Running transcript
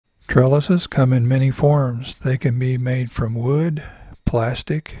Trellises come in many forms. They can be made from wood,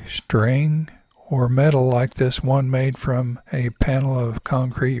 plastic, string, or metal like this one made from a panel of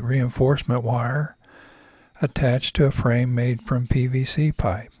concrete reinforcement wire attached to a frame made from PVC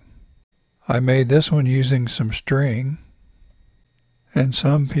pipe. I made this one using some string, and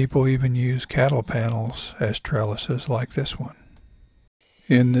some people even use cattle panels as trellises like this one.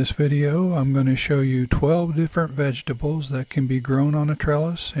 In this video, I'm going to show you 12 different vegetables that can be grown on a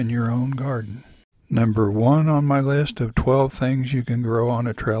trellis in your own garden. Number 1 on my list of 12 things you can grow on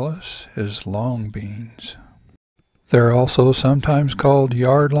a trellis is long beans. They're also sometimes called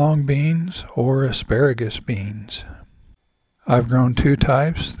yard-long beans or asparagus beans. I've grown 2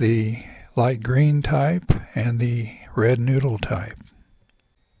 types, the light green type and the red noodle type.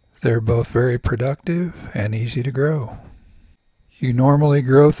 They're both very productive and easy to grow. You normally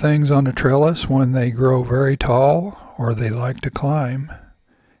grow things on a trellis when they grow very tall or they like to climb.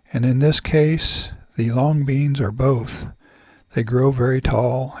 And in this case, the long beans are both. They grow very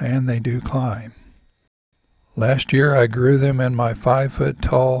tall and they do climb. Last year I grew them in my 5-foot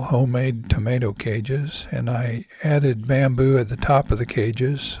tall homemade tomato cages, and I added bamboo at the top of the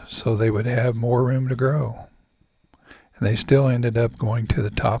cages so they would have more room to grow. And they still ended up going to the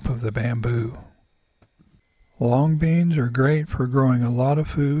top of the bamboo. Long beans are great for growing a lot of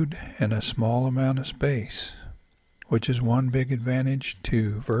food in a small amount of space, which is one big advantage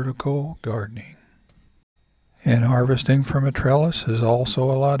to vertical gardening. And harvesting from a trellis is also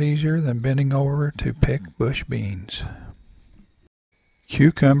a lot easier than bending over to pick bush beans.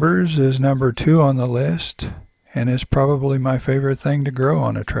 Cucumbers is number 2 on the list, and is probably my favorite thing to grow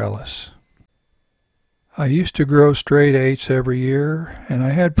on a trellis. I used to grow straight 8s every year, and I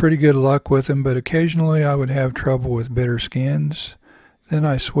had pretty good luck with them, but occasionally I would have trouble with bitter skins. Then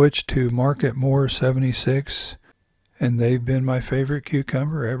I switched to Market More 76, and they've been my favorite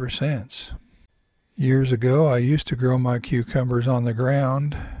cucumber ever since. Years ago I used to grow my cucumbers on the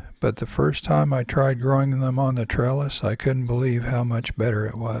ground, but the first time I tried growing them on the trellis, I couldn't believe how much better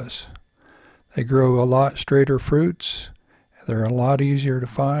it was. They grow a lot straighter fruits. They're a lot easier to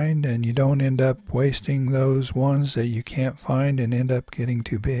find, and you don't end up wasting those ones that you can't find and end up getting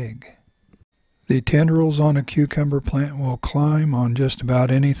too big. The tendrils on a cucumber plant will climb on just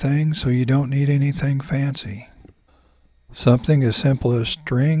about anything, so you don't need anything fancy. Something as simple as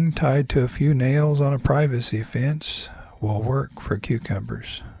string tied to a few nails on a privacy fence will work for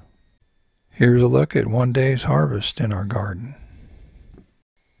cucumbers. Here's a look at one day's harvest in our garden.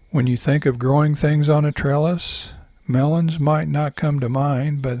 When you think of growing things on a trellis, melons might not come to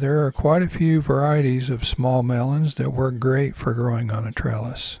mind, but there are quite a few varieties of small melons that work great for growing on a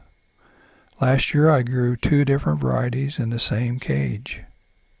trellis. Last year I grew 2 different varieties in the same cage.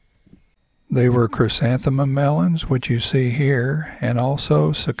 They were chrysanthemum melons, which you see here, and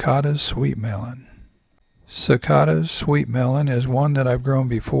also Cicada's sweet melon. Cicada's sweet melon is one that I've grown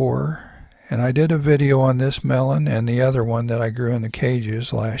before, and I did a video on this melon and the other one that I grew in the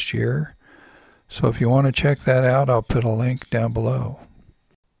cages last year. So if you want to check that out, I'll put a link down below.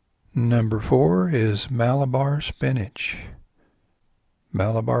 Number 4 is Malabar Spinach.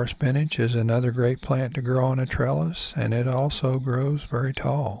 Malabar Spinach is another great plant to grow on a trellis, and it also grows very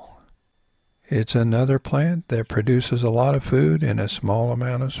tall. It's another plant that produces a lot of food in a small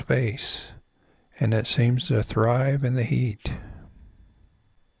amount of space, and it seems to thrive in the heat.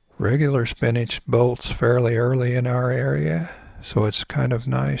 Regular spinach bolts fairly early in our area, so it's kind of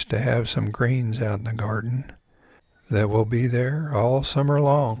nice to have some greens out in the garden that will be there all summer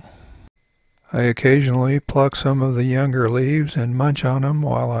long. I occasionally pluck some of the younger leaves and munch on them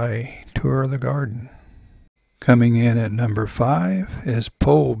while I tour the garden. Coming in at number 5 is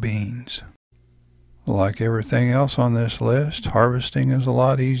pole beans. Like everything else on this list, harvesting is a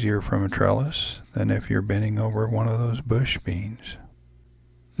lot easier from a trellis than if you're bending over one of those bush beans.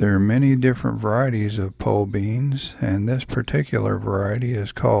 There are many different varieties of pole beans, and this particular variety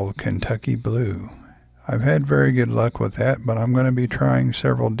is called Kentucky Blue. I've had very good luck with that, but I'm going to be trying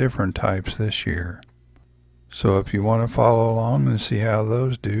several different types this year. So if you want to follow along and see how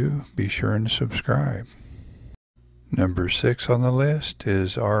those do, be sure and subscribe. Number 6 on the list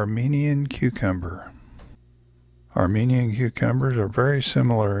is Armenian cucumber. Armenian cucumbers are very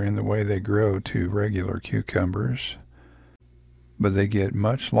similar in the way they grow to regular cucumbers, but they get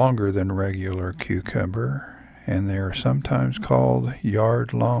much longer than regular cucumber, and they are sometimes called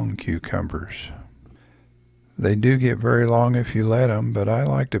yard-long cucumbers. They do get very long if you let them, but I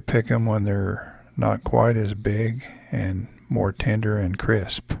like to pick them when they're not quite as big and more tender and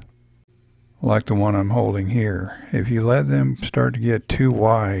crisp. Like the one I'm holding here. If you let them start to get too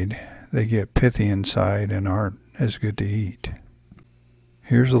wide, they get pithy inside and aren't as good to eat.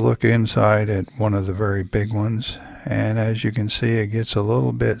 Here's a look inside at one of the very big ones, and as you can see, it gets a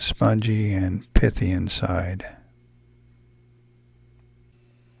little bit spongy and pithy inside.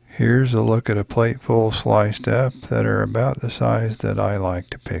 Here's a look at a plateful sliced up that are about the size that I like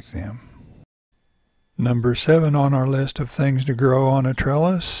to pick them. Number 7 on our list of things to grow on a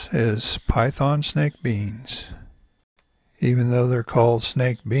trellis is python snake beans. Even though they're called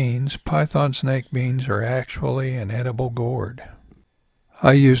snake beans, python snake beans are actually an edible gourd.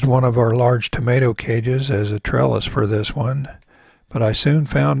 I used one of our large tomato cages as a trellis for this one, but I soon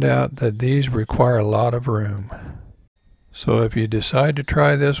found out that these require a lot of room. So if you decide to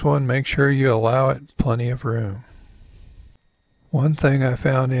try this one, make sure you allow it plenty of room. One thing I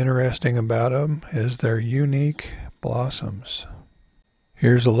found interesting about them is their unique blossoms.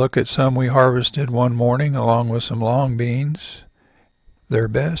 Here's a look at some we harvested one morning along with some long beans. They're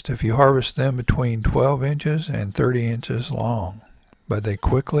best if you harvest them between 12 inches and 30 inches long, but they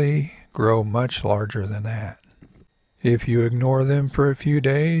quickly grow much larger than that. If you ignore them for a few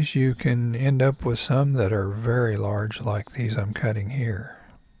days, you can end up with some that are very large like these I'm cutting here.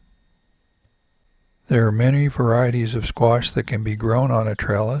 There are many varieties of squash that can be grown on a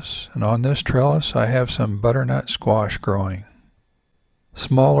trellis, and on this trellis I have some butternut squash growing.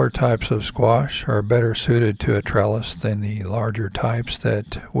 Smaller types of squash are better suited to a trellis than the larger types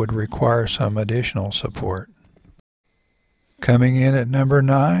that would require some additional support. Coming in at number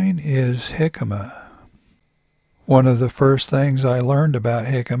 9 is jicama. One of the first things I learned about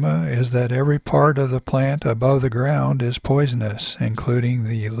jicama is that every part of the plant above the ground is poisonous, including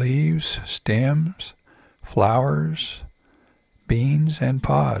the leaves, stems, flowers, beans, and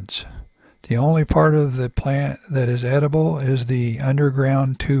pods. The only part of the plant that is edible is the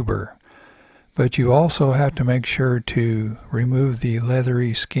underground tuber, but you also have to make sure to remove the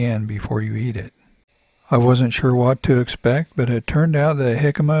leathery skin before you eat it. I wasn't sure what to expect, but it turned out that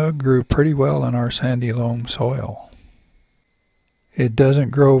jicama grew pretty well in our sandy loam soil. It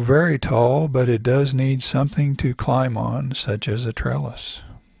doesn't grow very tall, but it does need something to climb on, such as a trellis.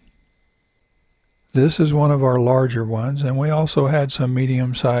 This is one of our larger ones, and we also had some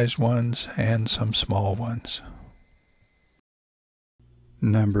medium-sized ones and some small ones.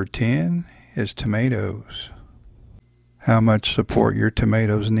 Number 10 is tomatoes. How much support your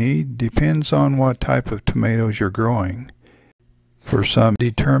tomatoes need depends on what type of tomatoes you're growing. For some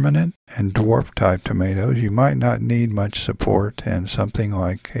determinate and dwarf type tomatoes, you might not need much support, and something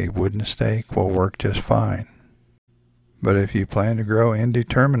like a wooden stake will work just fine. But if you plan to grow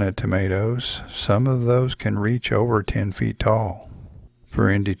indeterminate tomatoes, some of those can reach over 10 feet tall. For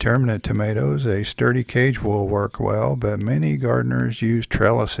indeterminate tomatoes, a sturdy cage will work well, but many gardeners use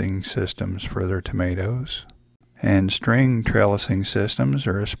trellising systems for their tomatoes. And string trellising systems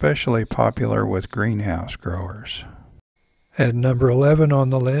are especially popular with greenhouse growers. At number 11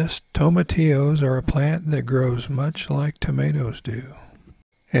 on the list, tomatillos are a plant that grows much like tomatoes do.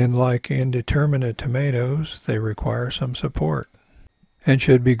 And like indeterminate tomatoes, they require some support and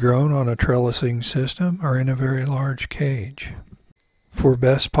should be grown on a trellising system or in a very large cage. For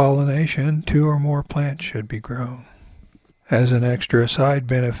best pollination, 2 or more plants should be grown. As an extra side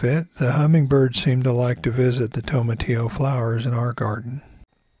benefit, the hummingbirds seem to like to visit the tomatillo flowers in our garden.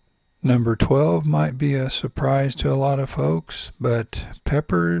 Number 12 might be a surprise to a lot of folks, but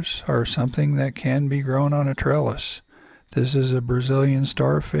peppers are something that can be grown on a trellis. This is a Brazilian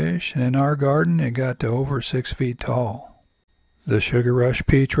starfish, and in our garden it got to over 6 feet tall. The sugar rush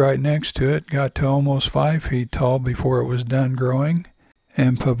peach right next to it got to almost 5 feet tall before it was done growing.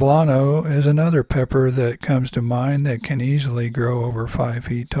 And poblano is another pepper that comes to mind that can easily grow over 5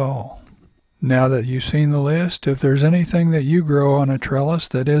 feet tall. Now that you've seen the list, if there's anything that you grow on a trellis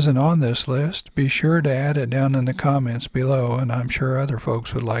that isn't on this list, be sure to add it down in the comments below, and I'm sure other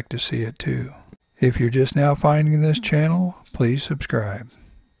folks would like to see it too. If you're just now finding this channel, please subscribe.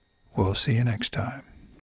 We'll see you next time.